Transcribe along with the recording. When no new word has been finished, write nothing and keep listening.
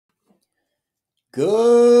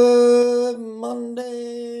Good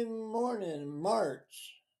Monday morning,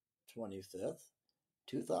 March 25th,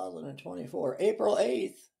 2024, April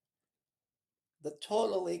 8th, the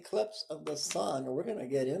total eclipse of the sun. We're going to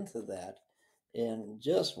get into that in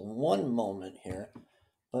just one moment here.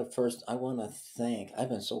 But first, I want to thank, I've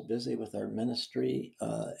been so busy with our ministry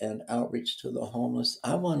and outreach to the homeless.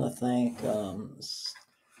 I want to thank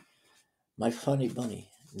my funny bunny,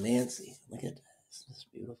 Nancy. Look at this. Isn't this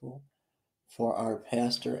beautiful? For our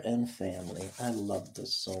pastor and family. I love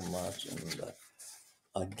this so much. And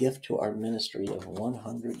a gift to our ministry of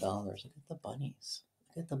 $100. Look at the bunnies.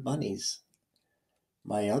 Look at the bunnies.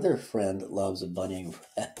 My other friend loves a bunny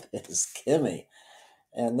wrap is Kimmy.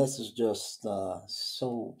 And this is just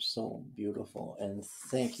so beautiful. And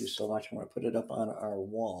thank you so much. I'm going to put it up on our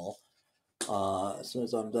wall as soon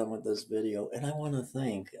as I'm done with this video. And I want to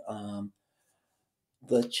thank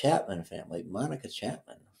the Chapman family, Monica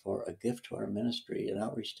Chapman, for a gift to our ministry and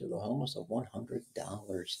outreach to the homeless of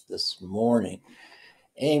 $100 this morning.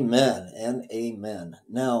 Amen and amen.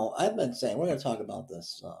 Now, I've been saying, we're going to talk about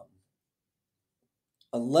this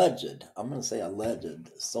alleged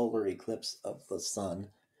solar eclipse of the sun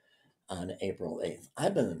on April 8th.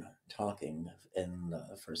 I've been talking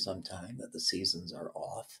for some time that the seasons are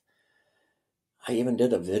off. I even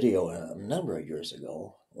did a video a number of years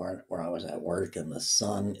ago where I was at work and the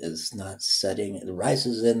sun is not setting. It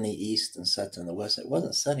rises in the east and sets in the west. It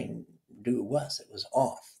wasn't setting due west. It was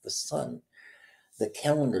off. The sun, the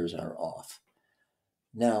calendars are off.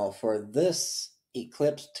 Now, for this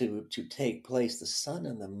eclipse to take place, the sun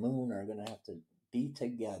and the moon are going to have to be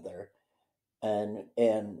together and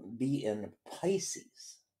be in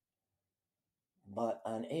Pisces. But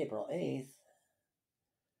on April 8th,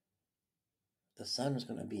 the sun is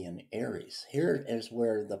going to be in Aries. Here is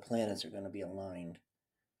where the planets are going to be aligned,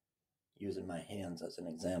 using my hands as an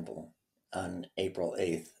example, on April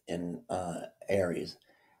 8th in Aries,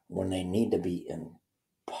 when they need to be in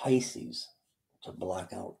Pisces to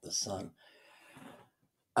block out the sun.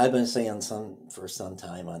 I've been saying for some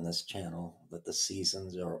time on this channel that the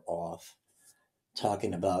seasons are off,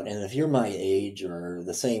 talking about, and if you're my age or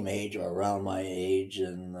the same age or around my age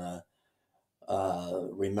and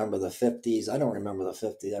remember the 50s. I don't remember the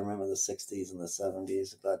 50s. I remember the 60s and the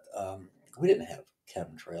 70s, but we didn't have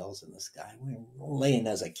chemtrails in the sky. We were laying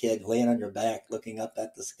as a kid, laying on your back, looking up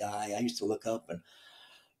at the sky. I used to look up and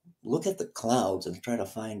look at the clouds and try to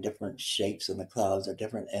find different shapes in the clouds or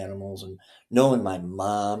different animals. And knowing my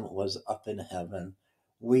mom was up in heaven,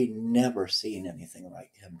 we never seen anything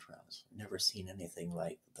like chemtrails. Never seen anything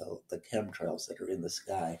like the chemtrails that are in the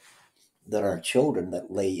sky, that are children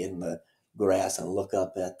that lay in the grass and look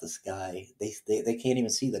up at the sky. They can't even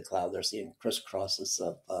see the cloud. They're seeing crisscrosses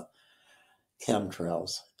of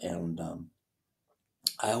chemtrails. And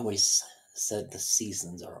I always said the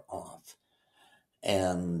seasons are off.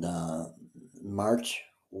 And March,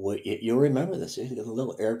 you'll remember this. You get the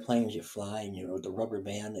little airplanes you fly, and the rubber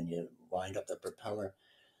band, and you wind up the propeller.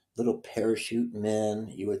 Little parachute men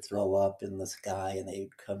you would throw up in the sky, and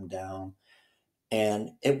they'd come down.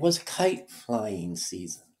 And it was kite flying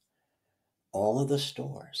season. All of the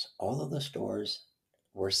stores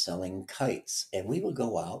were selling kites, and we would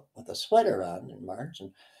go out with a sweater on in March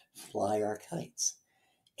and fly our kites.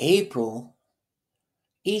 April,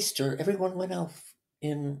 Easter, everyone went out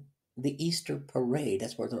in the Easter parade.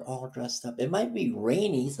 That's where they're all dressed up. It might be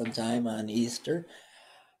rainy sometime on Easter,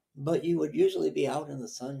 but you would usually be out in the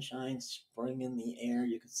sunshine, spring in the air.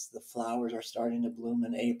 The flowers are starting to bloom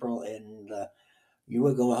in April, and you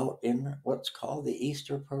would go out in what's called the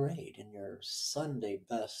Easter parade in your Sunday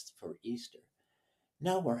best for Easter.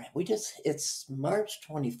 Now it's March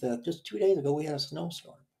 25th. Just 2 days ago, we had a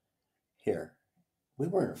snowstorm here. We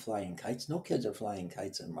weren't flying kites. No kids are flying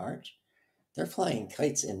kites in March. They're flying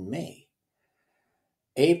kites in May.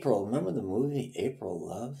 April, remember the movie April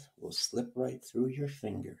Love? Will slip right through your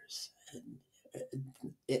fingers.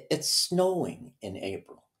 It's snowing in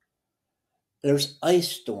April. There's ice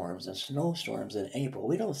storms and snowstorms in April.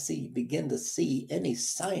 We don't begin to see any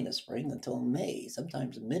sign of spring until May,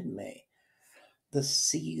 sometimes mid-May. The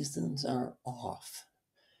seasons are off.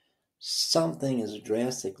 Something is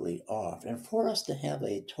drastically off. And for us to have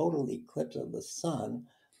a total eclipse of the sun,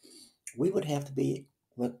 we would have to be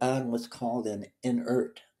on what's called an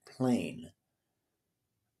inert plane,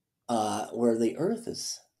 where the Earth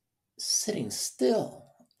is sitting still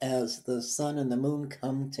as the sun and the moon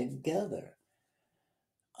come together.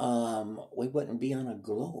 We wouldn't be on a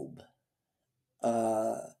globe.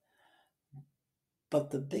 But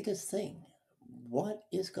the biggest thing, what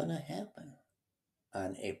is going to happen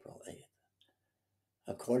on April 8th?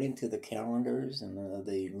 according to the calendars and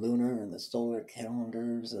the lunar and the solar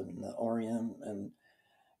calendars and the Orient, and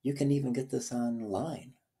you can even get this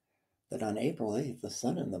online, that on April 8th, the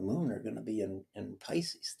sun and the moon are going to be in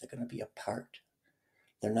Pisces. They're going to be apart.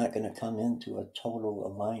 They're not going to come into a total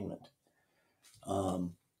alignment.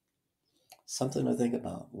 Something to think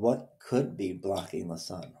about. What could be blocking the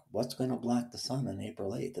sun? What's going to block the sun on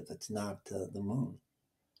April 8th if it's not the moon?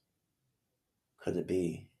 Could it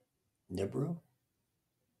be Nibiru?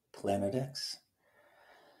 Planet X?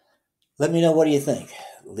 Let me know, what do you think?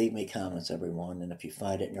 Leave me comments, everyone. And if you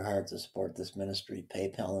find it in your heart to support this ministry,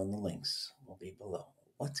 PayPal and the links will be below.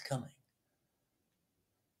 What's coming?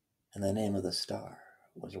 And the name of the star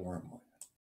was Wormwood.